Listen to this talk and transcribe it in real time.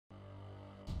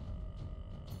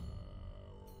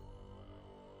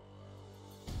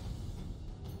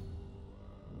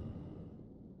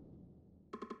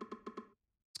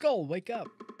Skul, wake up.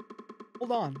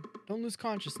 Hold on. Don't lose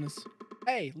consciousness.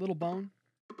 Hey, little bone.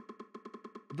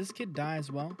 Did this kid die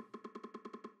as well?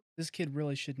 This kid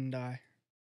really shouldn't die.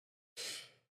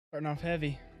 Starting off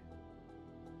heavy.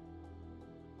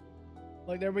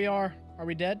 Like, there we are. Are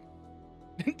we dead?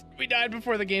 We died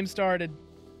before the game started.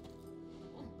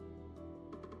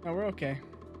 No, we're okay.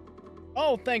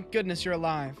 Oh, thank goodness you're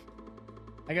alive.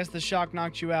 I guess the shock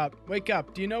knocked you out. Wake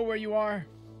up. Do you know where you are?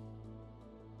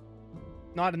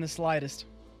 Not in the slightest.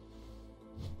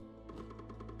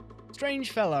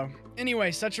 Strange fellow.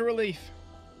 Anyway, such a relief.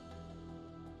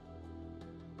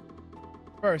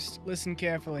 First, listen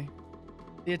carefully.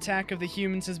 The attack of the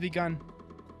humans has begun.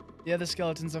 The other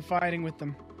skeletons are fighting with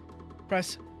them.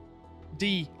 Press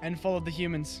D and follow the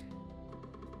humans.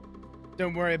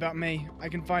 Don't worry about me. I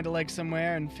can find a leg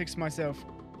somewhere and fix myself.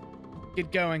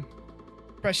 Get going.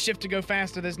 Press shift to go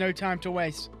faster. There's no time to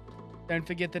waste. Don't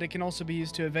forget that it can also be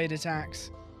used to evade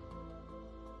attacks.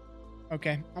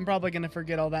 Okay, I'm probably gonna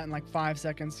forget all that in like 5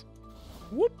 seconds.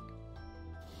 Whoop!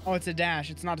 Oh, it's a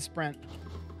dash. It's not a sprint.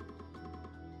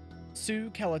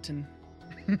 Skeleton.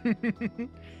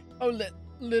 Oh,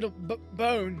 little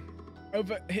bone.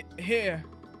 Over here.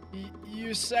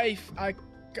 You're safe. I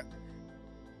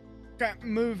can't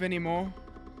move anymore.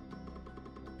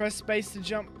 Press space to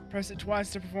jump. Press it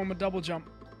twice to perform a double jump.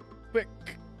 Quick,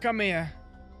 come here.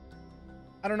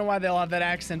 I don't know why they all have that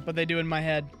accent, but they do in my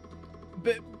head.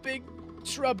 Big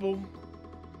trouble.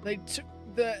 They took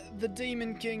the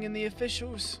Demon King and the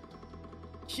officials.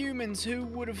 Humans, who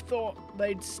would have thought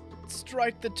they'd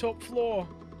strike the top floor?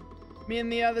 Me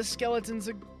and the other skeletons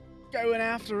are going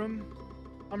after him.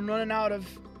 I'm running out of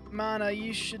mana.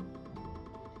 You should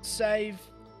save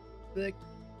the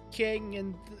king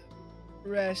and the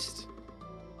rest.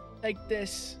 Take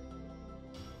this.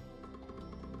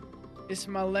 It's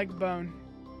my leg bone.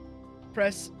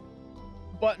 Press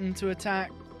button to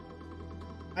attack.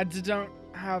 I don't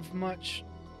have much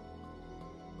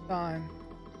time.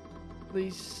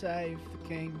 Please save the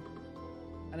king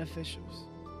and officials.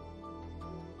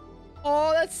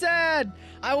 Oh, that's sad.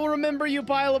 I will remember you,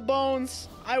 pile of bones.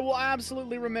 I will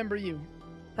absolutely remember you.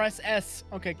 Press S.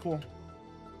 Okay, cool.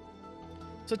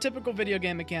 So typical video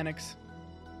game mechanics.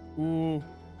 Ooh.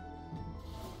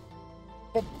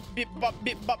 Bop, bip, bop,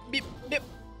 bip, bop, bip, bip.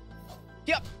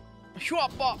 Yep.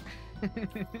 Shwap, bop.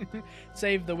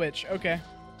 Save the witch. Okay.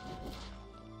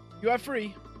 You are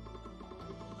free.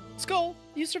 Skul,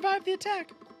 you survived the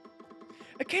attack.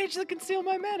 A cage that can seal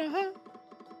my mana, huh?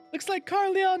 Looks like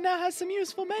Carleon now has some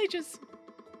useful mages.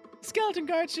 Skeleton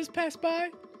guards just passed by,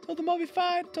 told them I'll be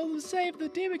fine, told them to save the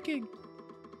Demon King.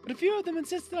 But a few of them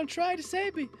insisted on trying to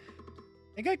save me.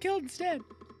 I got killed instead.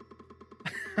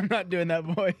 I'm not doing that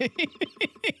voice.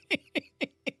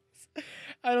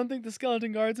 I don't think the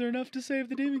skeleton guards are enough to save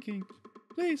the Demon King.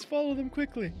 Please follow them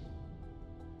quickly.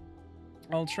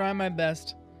 I'll try my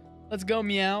best. Let's go,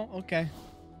 meow. Okay.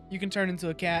 You can turn into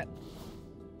a cat.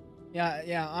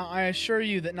 Yeah, I assure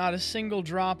you that not a single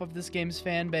drop of this game's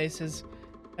fan base has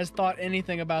thought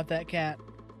anything about that cat.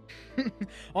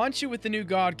 Aren't you with the new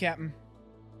guard, Captain?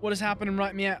 What is happening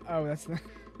right meow? Oh, that's the...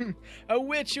 Oh,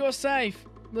 witch, you're safe.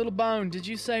 Little bone, did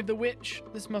you save the witch?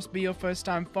 This must be your first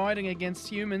time fighting against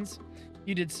humans.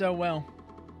 You did so well.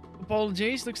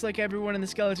 Apologies, looks like everyone in the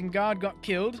skeleton guard got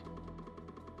killed.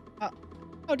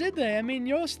 Oh, did they? I mean,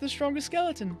 you're the strongest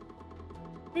skeleton.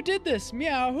 Who did this?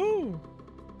 Meow, who?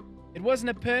 It wasn't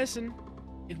a person.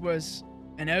 It was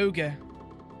an ogre.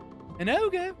 An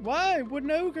ogre? Why? What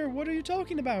an ogre? What are you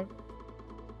talking about?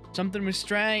 Something was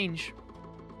strange.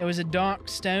 There was a dark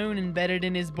stone embedded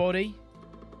in his body.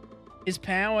 His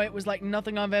power, it was like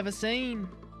nothing I've ever seen.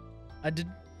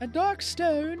 A dark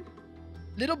stone?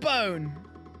 Little bone.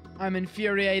 I'm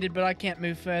infuriated, but I can't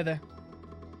move further.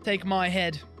 Take my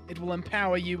head. It will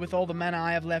empower you with all the mana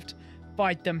I have left.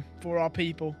 Fight them for our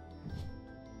people.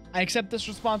 I accept this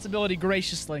responsibility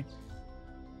graciously.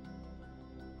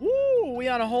 Woo! We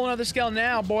on a whole nother scale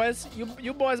now, boys.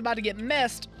 You boys about to get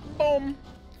messed. Boom.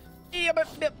 Yeah, bip,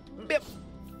 bip, bip.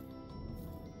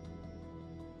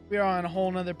 We are on a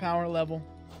whole nother power level.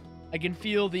 I can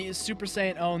feel the Super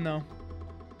Saiyan own, though.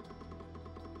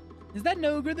 Is that an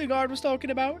ogre the guard was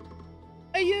talking about?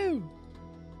 Hey, you!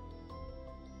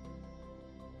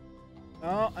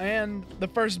 Oh, and the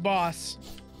first boss.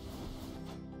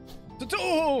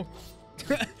 Oh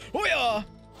yeah!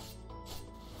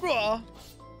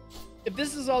 If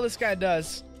this is all this guy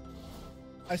does,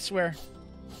 I swear.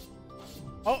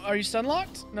 Oh, are you stun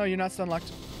locked? No, you're not stun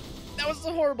locked. That was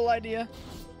a horrible idea.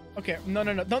 Okay, no.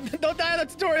 Don't die on the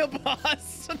tutorial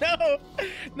boss. No.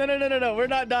 We're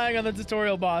not dying on the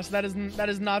tutorial boss. That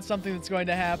is not something that's going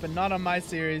to happen. Not on my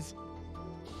series.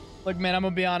 Look, man, I'm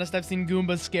gonna be honest. I've seen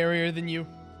Goombas scarier than you.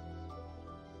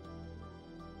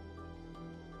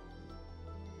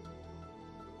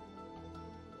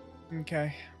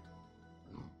 Okay.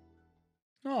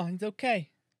 Oh, he's okay.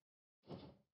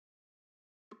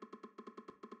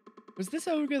 Was this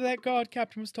ogre that guard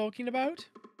captain was talking about?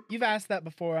 You've asked that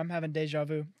before. I'm having deja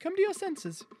vu. Come to your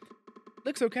senses.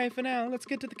 Looks okay for now. Let's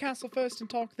get to the castle first and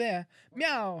talk there.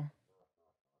 Meow!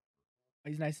 Oh,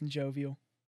 he's nice and jovial.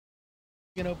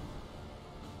 You know.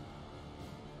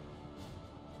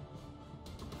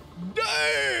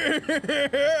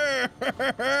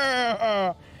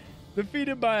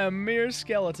 Defeated by a mere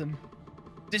skeleton.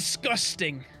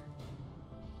 Disgusting.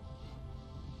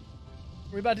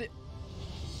 We're about to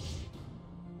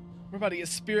get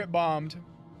spirit bombed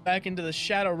back into the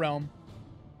shadow realm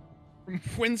from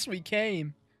whence we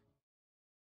came.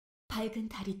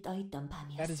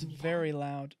 That is very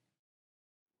loud.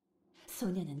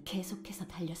 소녀는 계속해서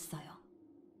달렸어요.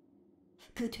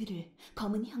 그 뒤를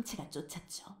검은 형체가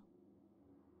쫓았죠.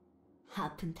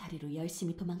 아픈 다리로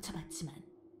열심히 도망쳐봤지만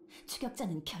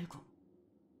추격자는 결국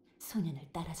소년을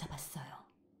따라잡았어요.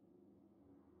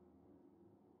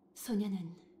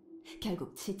 소년은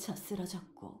결국 지쳐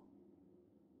쓰러졌고.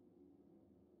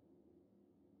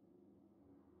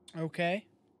 Okay.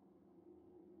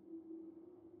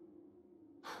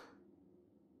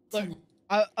 Look,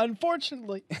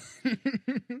 unfortunately,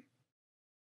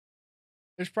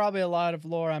 there's probably a lot of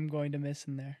lore I'm going to miss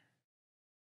in there.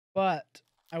 But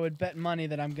I would bet money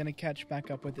that I'm going to catch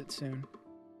back up with it soon.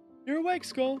 You're awake,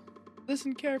 Skul.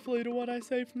 Listen carefully to what I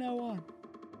say from now on.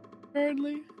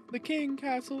 Currently, the King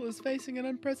Castle is facing an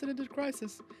unprecedented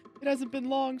crisis. It hasn't been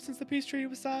long since the peace treaty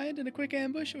was signed. In a quick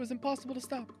ambush, it was impossible to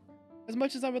stop. As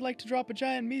much as I would like to drop a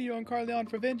giant meteor on Carleon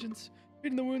for vengeance,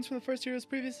 treating the wounds from the first hero's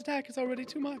previous attack is already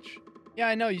too much. Yeah,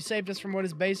 I know, you saved us from what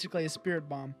is basically a spirit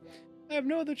bomb. I have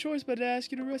no other choice but to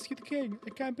ask you to rescue the king. I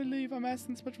can't believe I'm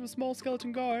asking this much of a small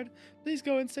skeleton guard. Please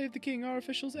go and save the king, our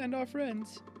officials, and our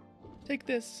friends. Take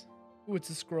this. Ooh, it's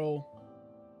a scroll.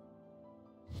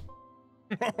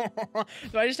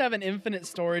 Do I just have an infinite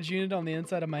storage unit on the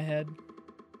inside of my head?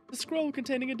 The scroll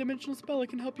containing a dimensional spell. It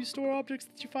can help you store objects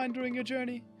that you find during your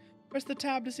journey. Press the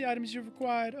tab to see items you've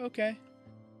acquired. Okay.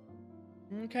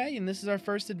 Okay, and this is our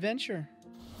first adventure.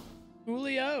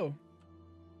 Julio.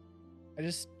 I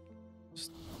just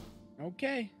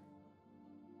okay.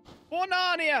 For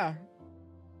Narnia!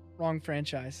 Wrong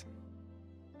franchise.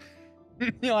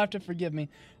 You'll have to forgive me.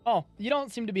 Oh, you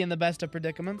don't seem to be in the best of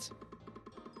predicaments.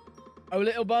 Oh,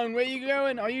 little bone, where you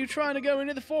going? Are you trying to go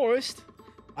into the forest?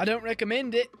 I don't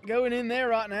recommend it. Going in there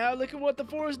right now. Look at what the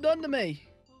forest done to me.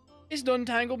 It's done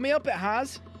tangled me up, it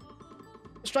has.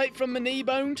 Straight from my knee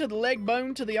bone to the leg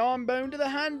bone to the arm bone to the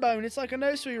hand bone. It's like a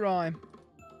nursery rhyme.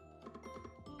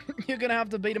 You're gonna have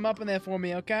to beat him up in there for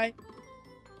me, okay?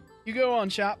 You go on,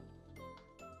 chap.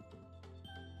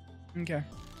 Okay.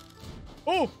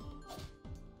 Oh!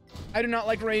 I do not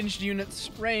like ranged units.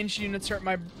 Ranged units hurt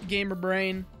my gamer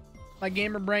brain. My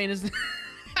gamer brain is...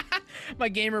 my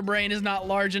gamer brain is not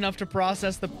large enough to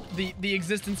process the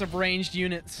existence of ranged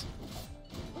units.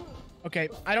 Okay,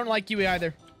 I don't like you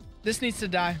either. This needs to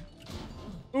die.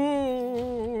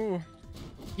 Ooh.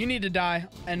 You need to die.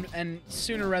 And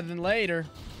sooner rather than later.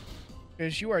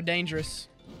 Because you are dangerous.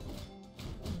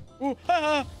 Ooh.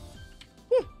 Ah,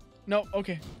 woo. No,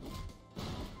 okay.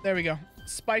 There we go.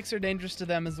 Spikes are dangerous to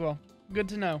them as well. Good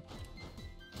to know.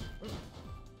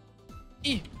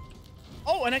 E.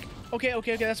 Oh, and I... Okay,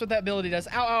 okay, okay. That's what that ability does.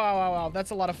 Ow, ow, ow, ow, ow.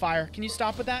 That's a lot of fire. Can you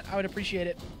stop with that? I would appreciate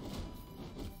it.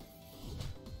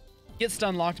 Get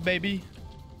stun locked, baby.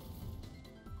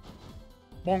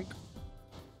 Bonk.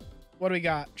 What do we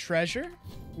got? Treasure?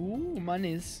 Ooh,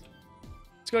 monies.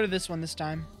 Let's go to this one this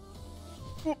time.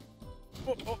 Oh,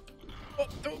 oh, oh, oh,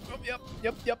 oh, oh, yep,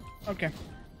 yep, yep. Okay.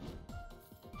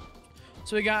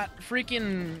 So we got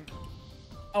freaking...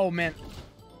 Oh, man.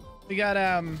 We got,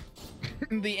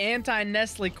 the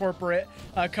anti-Nestle corporate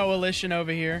coalition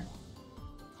over here.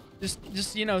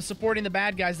 Just, you know, supporting the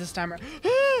bad guys this time.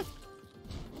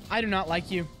 I do not like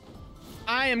you.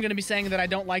 I am going to be saying that I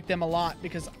don't like them a lot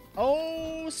because...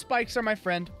 Oh, spikes are my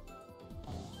friend.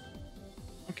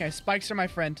 Okay, spikes are my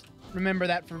friend. Remember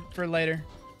that for later.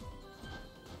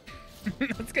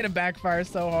 That's going to backfire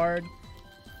so hard.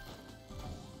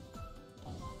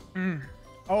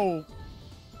 Oh.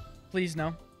 Please,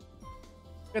 no.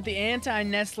 Got the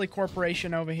anti-Nestle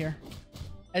corporation over here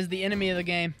as the enemy of the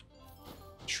game.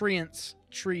 Treants.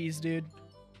 Trees, dude.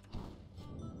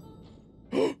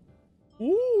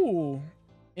 Ooh.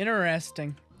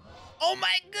 Interesting. Oh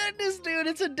my goodness, dude.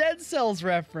 It's a Dead Cells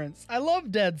reference. I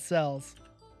love Dead Cells.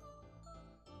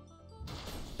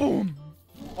 Boom.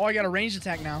 Oh, I got a ranged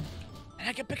attack now. And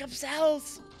I can pick up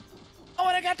cells. Oh,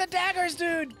 and I got the daggers,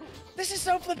 dude. This is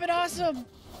so flippin' awesome.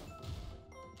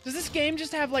 Does this game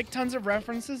just have like tons of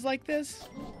references like this?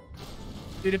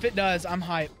 Dude, if it does, I'm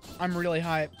hype. I'm really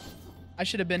hype. I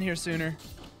should have been here sooner.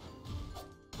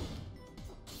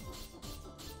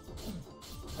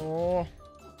 Oh.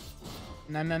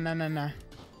 Nah, nah, nah, nah, nah.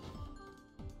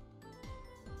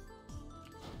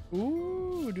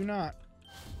 Ooh, do not.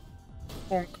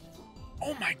 Bonk.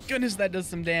 Oh my goodness, that does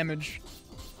some damage.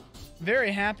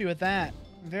 Very happy with that.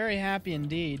 Very happy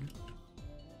indeed.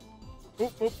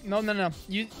 Oop, oop. No, no, no.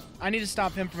 I need to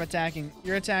stop him from attacking.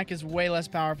 Your attack is way less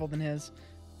powerful than his.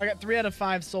 I got 3 out of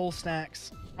 5 soul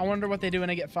stacks. I wonder what they do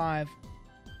when I get 5.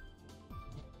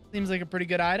 Seems like a pretty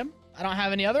good item. I don't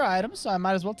have any other items, so I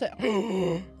might as well take.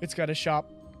 It's got a shop.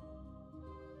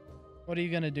 What are you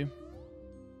gonna do?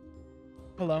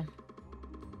 Hello.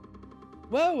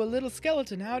 Whoa, a little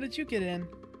skeleton. How did you get in?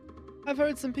 I've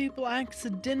heard some people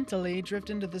accidentally drift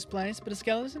into this place, but a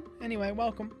skeleton? Anyway,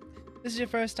 welcome. This is your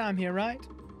first time here, right?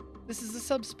 This is a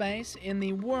subspace in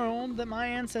the world that my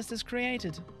ancestors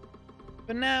created.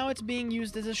 But now it's being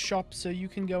used as a shop, so you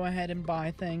can go ahead and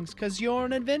buy things. Because you're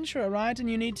an adventurer, right? And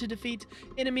you need to defeat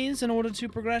enemies in order to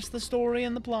progress the story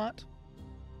and the plot.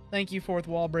 Thank you, fourth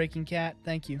wall breaking cat.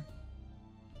 Thank you.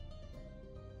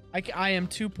 I am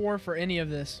too poor for any of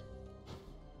this.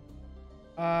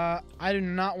 I do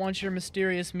not want your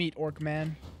mysterious meat, orc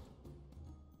man.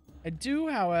 I do,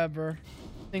 however,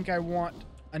 think I want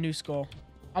a new skull.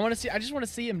 I just want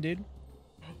to see him, dude.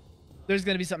 There's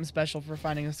gonna be something special for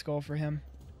finding a skull for him.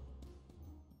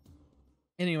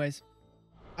 Anyways,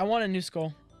 I want a new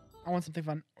skull. I want something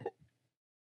fun.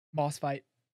 Boss fight.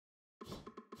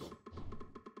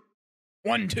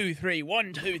 1, 2, 3.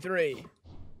 1, 2, 3.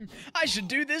 I should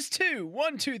do this too.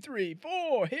 1, 2, 3,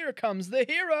 4. Here comes the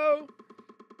hero.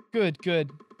 Good, good.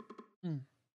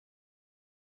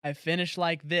 I finish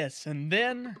like this, and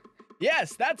then...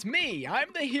 Yes, that's me.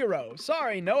 I'm the hero.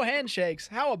 Sorry, no handshakes.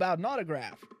 How about an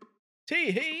autograph?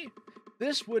 Tee-hee.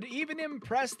 This would even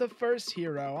impress the first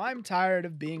hero. I'm tired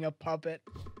of being a puppet.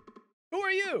 Who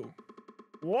are you?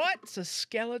 What's a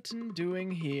skeleton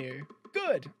doing here?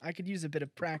 Good. I could use a bit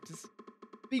of practice.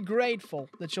 Be grateful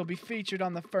that you'll be featured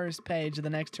on the first page of the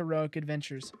next heroic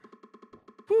adventures.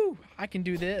 Whew, I can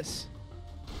do this.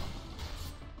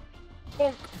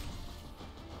 Bonk.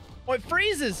 Oh, it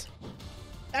freezes.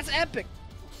 That's epic.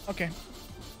 Okay.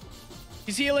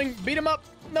 He's healing. Beat him up.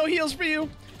 No heals for you.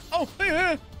 Oh,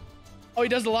 oh, he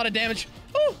does a lot of damage.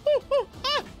 Oh, oh, oh,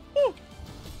 ah, oh.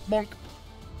 Bonk.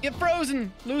 Get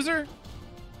frozen, loser.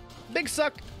 Big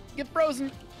suck. Get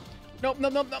frozen. Nope,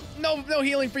 nope, nope, nope. No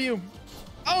healing for you.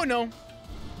 Oh, no.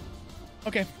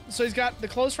 Okay, so he's got the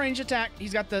close range attack.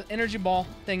 He's got the energy ball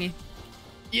thingy.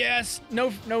 Yes. No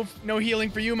healing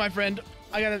for you, my friend.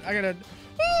 I gotta.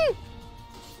 Woo!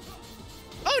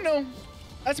 Oh, no.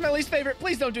 That's my least favorite.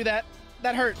 Please don't do that.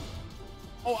 That hurt.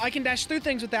 Oh, I can dash through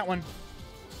things with that one.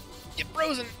 Get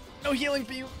frozen. No healing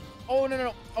for you. Oh,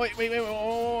 no. Oh, wait.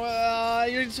 Oh,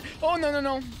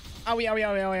 no. Owie.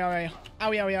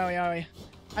 Owie.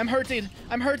 I'm hurted.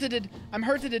 I am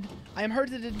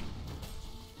hurted.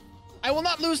 I will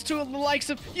not lose to the likes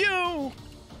of you.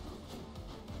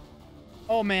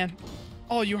 Oh, man.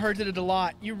 Oh, you hurted it a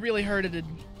lot. You really hurted it.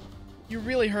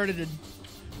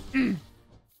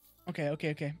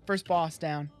 Okay. First boss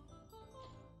down.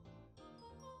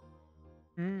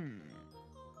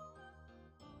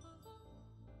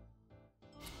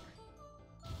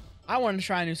 I wanted to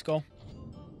try a new skull.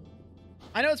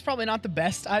 I know it's probably not the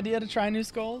best idea to try new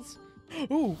skulls.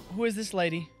 Ooh, who is this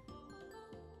lady?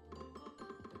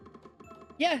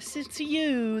 Yes, it's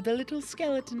you, the little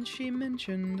skeleton she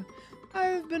mentioned.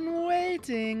 I've been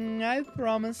waiting. I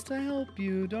promised to help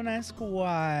you. Don't ask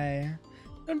why.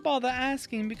 Don't bother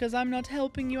asking because I'm not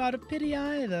helping you out of pity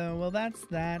either. Well, that's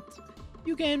that.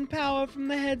 You gain power from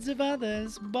the heads of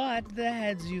others, but the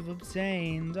heads you've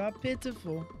obtained are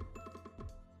pitiful.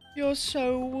 You're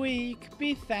so weak.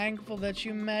 Be thankful that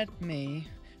you met me.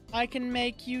 I can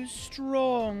make you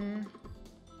strong.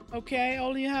 Okay,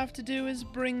 all you have to do is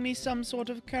bring me some sort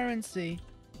of currency.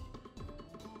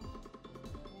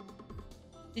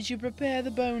 Did you prepare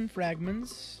the bone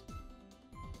fragments?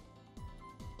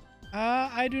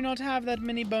 I do not have that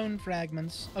many bone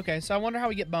fragments. Okay, so I wonder how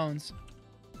we get bones.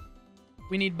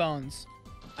 We need bones.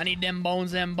 I need them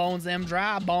bones, them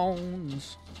dry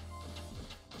bones.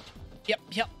 Yep.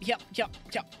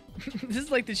 This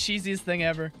is like the cheesiest thing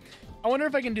ever. I wonder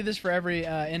if I can do this for every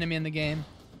enemy in the game.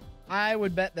 I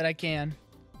would bet that I can.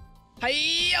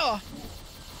 Hiya!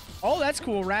 Oh, that's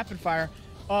cool. Rapid fire.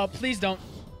 Please don't.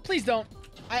 Please don't.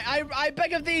 I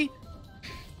beg of thee.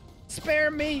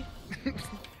 Spare me.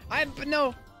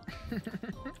 No.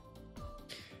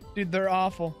 Dude, they're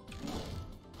awful.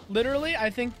 Literally, I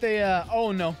think they,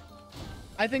 oh no.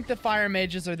 I think the fire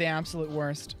mages are the absolute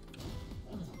worst.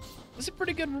 This is a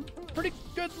pretty good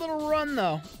little run,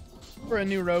 though, for a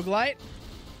new roguelite.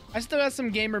 I still got some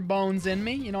gamer bones in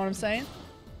me, you know what I'm saying?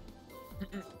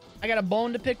 I got a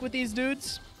bone to pick with these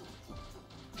dudes.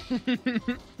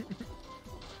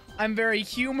 I'm very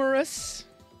humorous.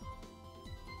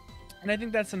 And I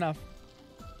think that's enough.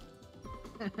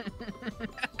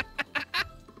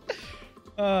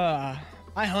 I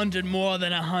hunted more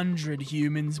than 100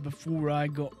 humans before I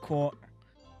got caught.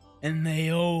 And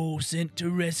they all sent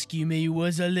to rescue me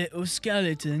was a little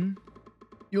skeleton.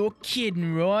 You're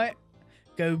kidding, right?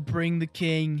 Go bring the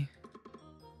king.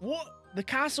 What? The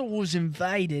castle was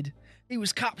invaded. He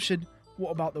was captured. What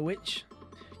about the witch?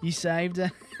 You saved her?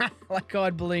 Like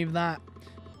I'd believe that.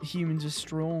 The humans are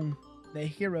strong. Their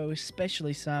hero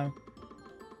especially so.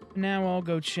 Now I'll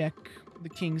go check the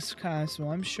king's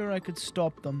castle. I'm sure I could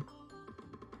stop them.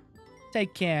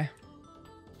 Take care.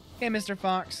 Okay, Mr.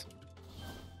 Fox.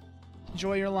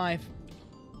 Enjoy your life.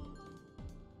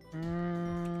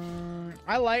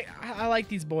 I like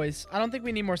these boys. I don't think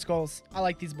we need more skulls. I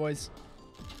like these boys.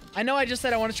 I know I just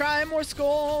said I want to try more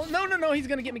skull. No, he's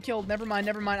gonna get me killed. Never mind.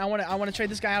 I want to trade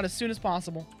this guy out as soon as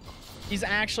possible. He's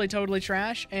actually totally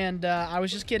trash, and I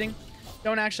was just kidding.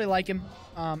 Don't actually like him.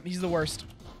 He's the worst.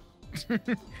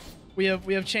 we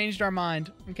have changed our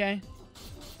mind. Okay.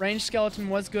 Ranged skeleton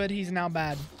was good. He's now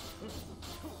bad.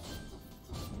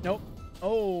 Nope.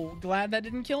 Oh, glad that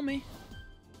didn't kill me.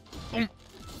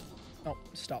 Oh,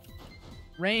 stop.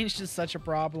 Ranged is such a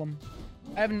problem.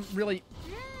 I haven't really...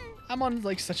 I'm on,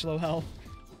 like, such low health.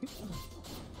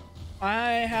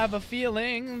 I have a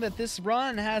feeling that this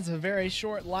run has a very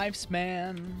short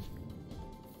lifespan.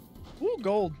 Ooh,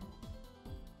 gold.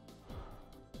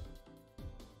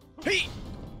 Hey!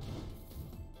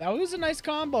 That was a nice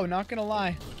combo, not gonna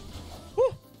lie.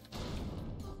 Woo!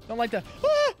 Don't like the...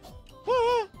 Ah!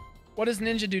 Ah! What does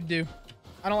Ninja Dude do?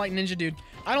 I don't like Ninja Dude.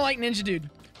 I don't like Ninja Dude.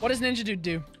 What does Ninja Dude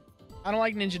do? I don't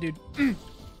like Ninja Dude.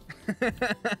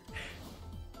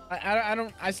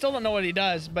 I still don't know what he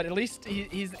does, but at least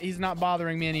he's not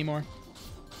bothering me anymore.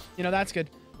 You know, that's good.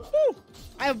 Woo!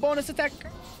 I have bonus attack.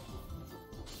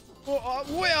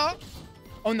 Where?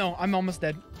 Oh no, I'm almost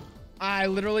dead. I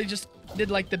literally just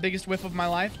did like the biggest whiff of my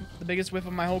life, the biggest whiff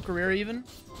of my whole career even.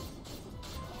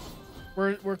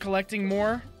 We're collecting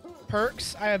more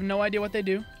perks. I have no idea what they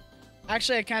do.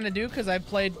 Actually, I kind of do because I've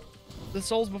played the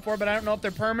souls before, but I don't know if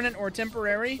they're permanent or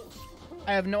temporary.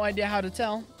 I have no idea how to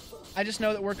tell. I just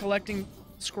know that we're collecting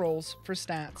scrolls for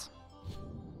stats.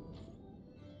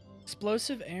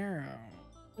 Explosive arrow.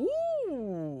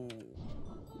 Ooh.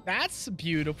 That's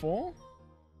beautiful.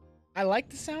 I like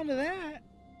the sound of that.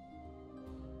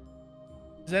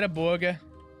 Is that a burger?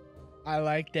 I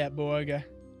like that burger.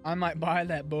 I might buy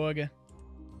that burger.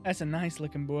 That's a nice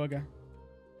looking burger.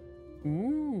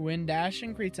 Ooh, when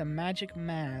dashing creates a magic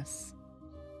mass.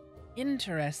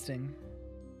 Interesting.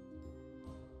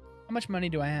 How much money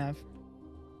do I have?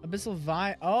 Abyssal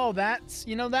Vi... Oh, that's...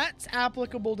 You know, that's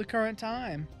applicable to current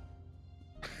time.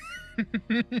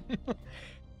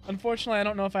 Unfortunately, I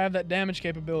don't know if I have that damage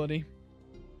capability.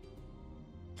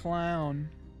 Clown.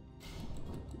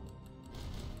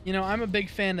 You know, I'm a big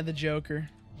fan of the Joker.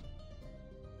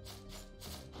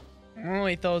 Oh,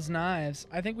 he throws knives.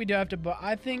 I think we do have to...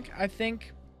 I think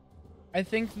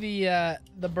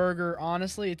the burger,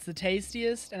 honestly, it's the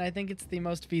tastiest, and I think it's the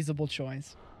most feasible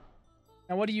choice.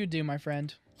 Now, what do you do, my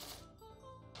friend?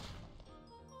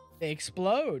 They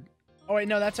explode. Oh wait,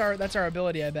 no, that's our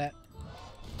ability, I bet.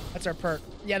 That's our perk.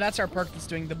 Yeah, that's our perk that's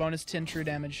doing the bonus 10 true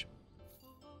damage.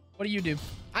 What do you do?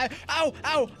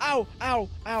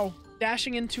 Ow!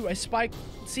 Dashing into a spike.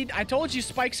 See, I told you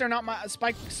spikes are not my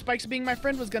spikes being my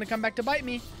friend was gonna come back to bite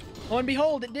me. Lo and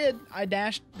behold, it did. I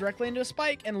dashed directly into a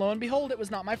spike, and lo and behold, it was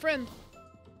not my friend.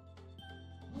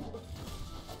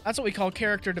 That's what we call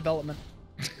character development.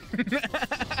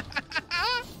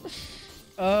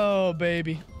 Oh,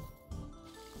 baby.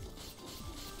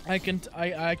 I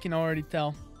can already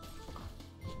tell.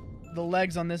 The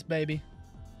legs on this baby.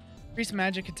 Increase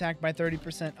magic attack by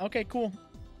 30%. Okay, cool.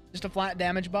 Just a flat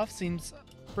damage buff seems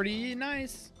pretty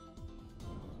nice.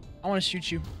 I want to shoot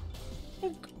you.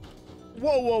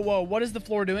 Whoa. What is the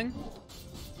floor doing?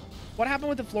 What happened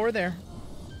with the floor there?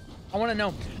 I want to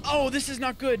know. Oh, this is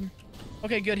not good.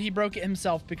 Okay, good. He broke it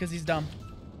himself because he's dumb.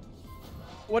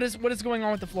 What is going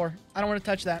on with the floor? I don't want to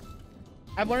touch that.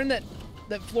 I've learned that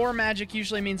floor magic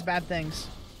usually means bad things.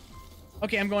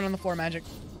 Okay, I'm going on the floor magic.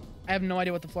 I have no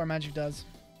idea what the floor magic does.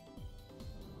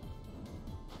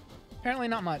 Apparently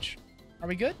not much. Are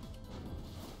we good?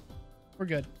 We're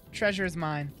good. Treasure is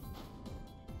mine.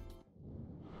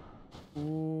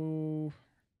 Ooh.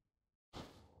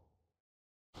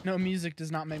 No music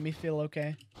does not make me feel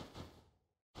okay.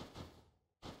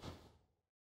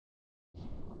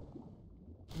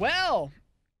 Well.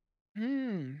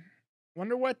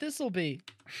 Wonder what this'll be.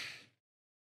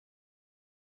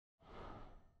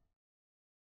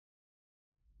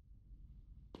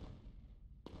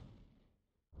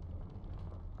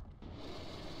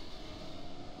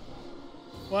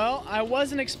 Well, I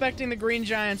wasn't expecting the Green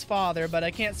Giant's father, but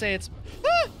I can't say it's...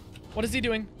 Ah! What is he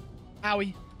doing?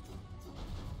 Owie.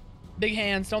 Big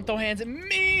hands. Don't throw hands at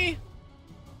me!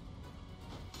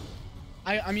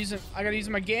 I gotta use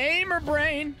my gamer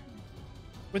brain.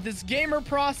 With this gamer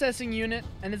processing unit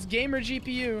and its gamer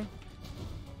GPU.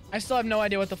 I still have no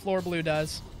idea what the floor blue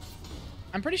does.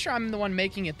 I'm pretty sure I'm the one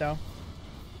making it, though.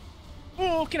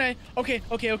 Oh, can I?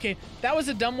 Okay. That was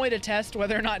a dumb way to test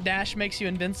whether or not dash makes you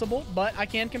invincible, but I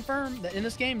can confirm that in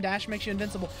this game, dash makes you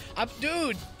invincible.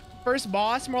 Dude, first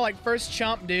boss, more like first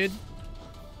chump, dude.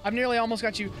 I've nearly almost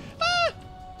got you. Ah!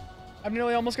 I've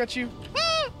nearly almost got you.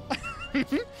 Ah!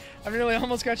 I've nearly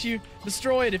almost got you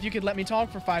destroyed if you could let me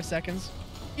talk for 5 seconds.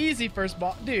 Easy first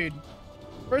boss. Dude,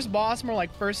 first boss, more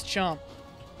like first chump.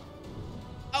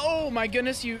 Oh my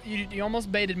goodness, you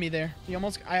almost baited me there. You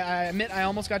almost, I admit I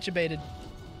almost got you baited.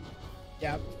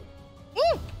 Yeah.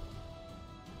 Woo!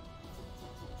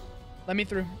 Let me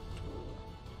through.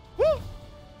 Woo!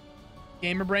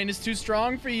 Gamer brain is too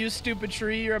strong for you, stupid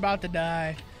tree. You're about to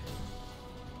die.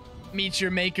 Meet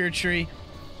your maker, tree.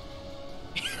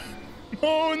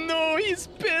 Oh no, he's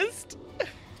pissed.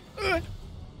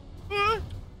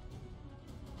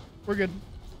 We're good.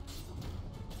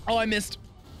 Oh, I missed.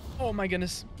 Oh my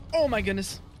goodness. Oh my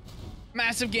goodness.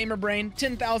 Massive gamer brain.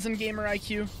 10,000 gamer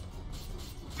IQ.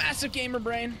 Massive gamer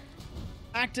brain.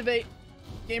 Activate.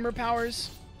 Gamer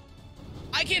powers.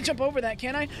 I can't jump over that,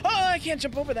 can I? Oh, I can't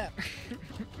jump over that.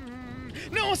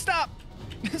 No, stop.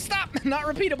 Stop. Not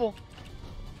repeatable.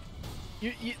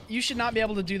 You should not be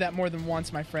able to do that more than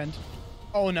once, my friend.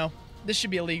 Oh no. This should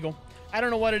be illegal. I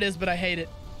don't know what it is, but I hate it.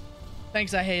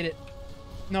 Thanks, I hate it.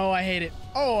 No, I hate it.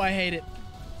 Oh, I hate it.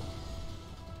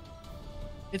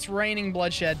 It's raining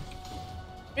bloodshed.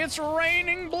 It's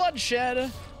raining bloodshed.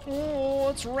 Oh,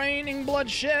 it's raining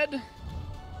bloodshed.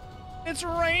 It's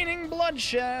raining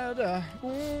bloodshed.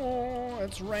 Oh,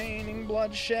 it's raining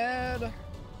bloodshed.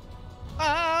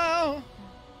 Oh.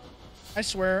 I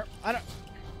swear, I don't...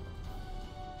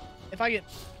 If I get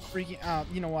freaking out,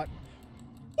 you know what?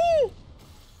 Woo!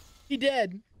 He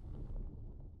dead.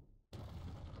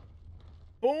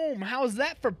 Boom. How is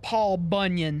that for Paul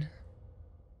Bunyan?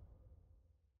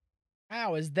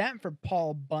 How is that for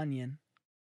Paul Bunyan?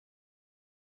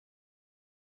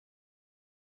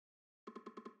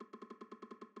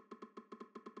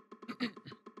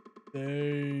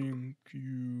 Thank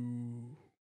you.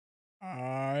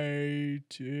 Item.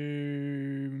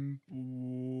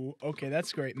 Okay,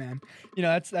 that's great, man. You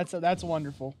know, that's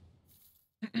wonderful.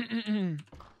 I'm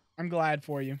glad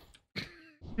for you.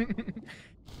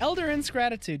 Eldarin's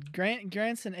gratitude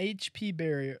grants an HP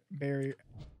barrier.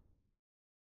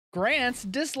 Grants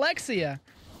dyslexia.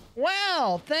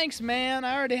 Wow, thanks, man.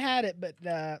 I already had it, but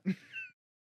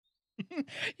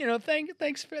you know,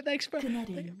 thanks for.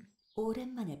 그날은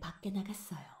오랜만에 밖에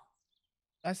나갔어요.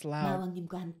 That's loud.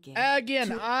 마왕님과 함께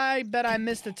Again, I bet I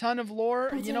missed a ton of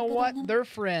lore. You know what? They're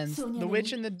friends. The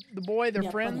witch and the boy, they're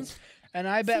friends. And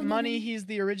I bet money he's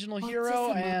the original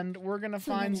hero, and we're gonna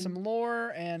find some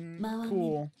lore and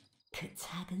cool. 그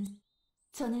작은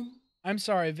저는 I'm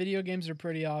sorry, video games are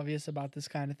pretty obvious about this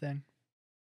kind of thing.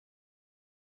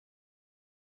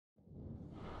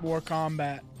 War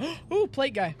combat. Ooh,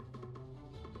 plate guy.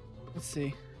 Let's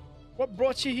see. What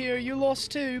brought you here? You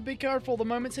lost too. Be careful. The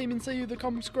moment Seaman see you, they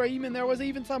come screaming. There was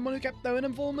even someone who kept throwing a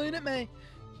full moon at me.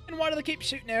 And why do they keep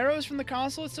shooting arrows from the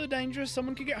castle? It's so dangerous.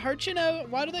 Someone could get hurt, you know.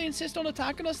 Why do they insist on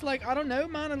attacking us? Like, I don't know,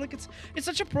 man. Like, it's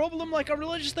such a problem. Like, I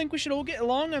really just think we should all get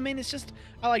along. I mean, it's just...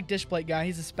 I like Dishplate Guy.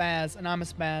 He's a spaz, and I'm a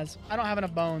spaz. I don't have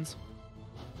enough bones.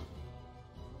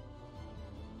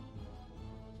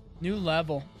 New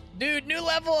level. Dude, new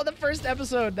level of the first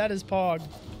episode. That is Pog.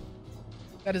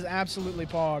 That is absolutely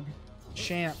Pog.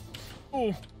 Champ.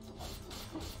 Ooh.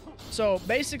 So,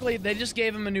 basically, they just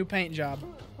gave him a new paint job.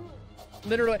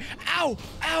 Literally. Ow!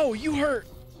 Ow! You hurt!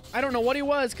 I don't know what he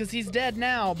was, because he's dead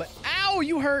now, but ow!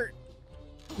 You hurt!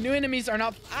 New enemies are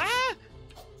not... Ah!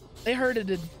 They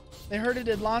hurted. They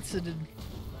hurted lots of...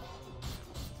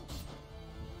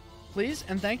 Please,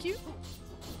 and thank you.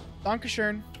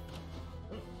 Dankeschön.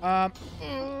 Oh,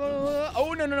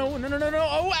 no.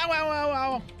 Oh, ow, ow, ow,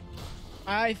 ow.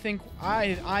 I think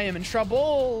I am in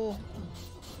trouble.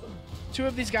 2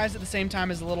 of these guys at the same time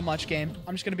is a little much, game.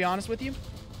 I'm just gonna be honest with you.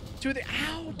 2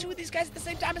 of these guys at the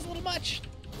same time is a little much.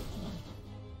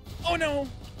 Oh no.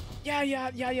 Yeah. Yeah.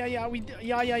 Yeah.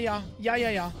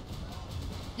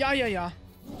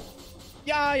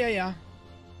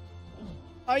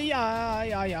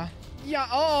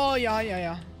 Oh,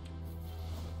 yeah.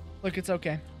 Look, it's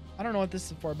okay. I don't know what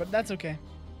this is for, but that's okay.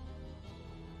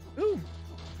 Ooh.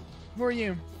 Who are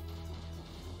you?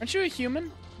 Aren't you a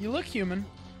human? You look human.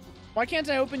 Why can't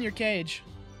I open your cage?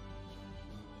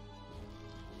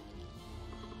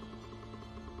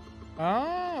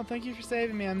 Oh, thank you for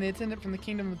saving me. I'm the attendant from the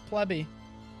Kingdom of Plebby.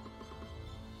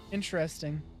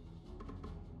 Interesting.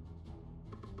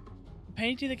 A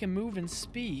painting that can move and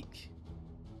speak.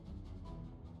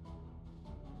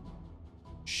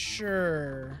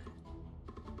 Sure.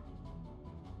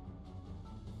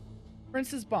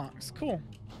 Prince's box. Cool.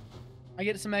 I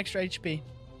get some extra HP.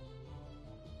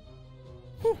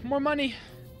 Whew, more money.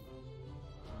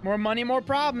 More money, more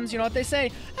problems. You know what they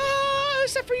say.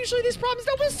 Except for usually these problems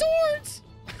dealt with swords.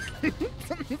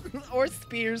 Or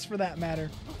spears, for that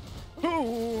matter.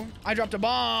 Ooh, I dropped a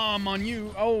bomb on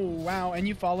you. Oh, wow. And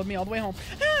you followed me all the way home.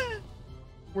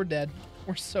 We're dead.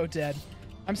 We're so dead.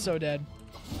 I'm so dead.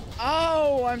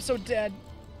 Oh, I'm so dead.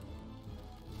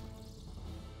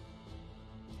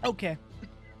 Okay.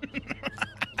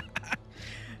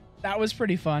 That was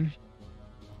pretty fun.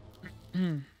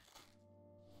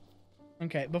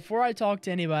 Okay, before I talk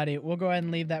to anybody, we'll go ahead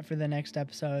and leave that for the next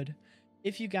episode.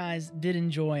 If you guys did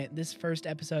enjoy this first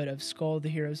episode of Skul the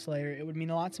Hero Slayer, it would mean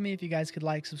a lot to me if you guys could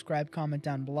like, subscribe, comment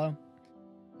down below.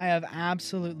 I have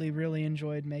absolutely really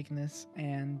enjoyed making this,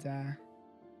 and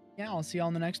yeah, I'll see you all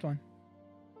in the next one.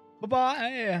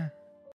 Bye-bye!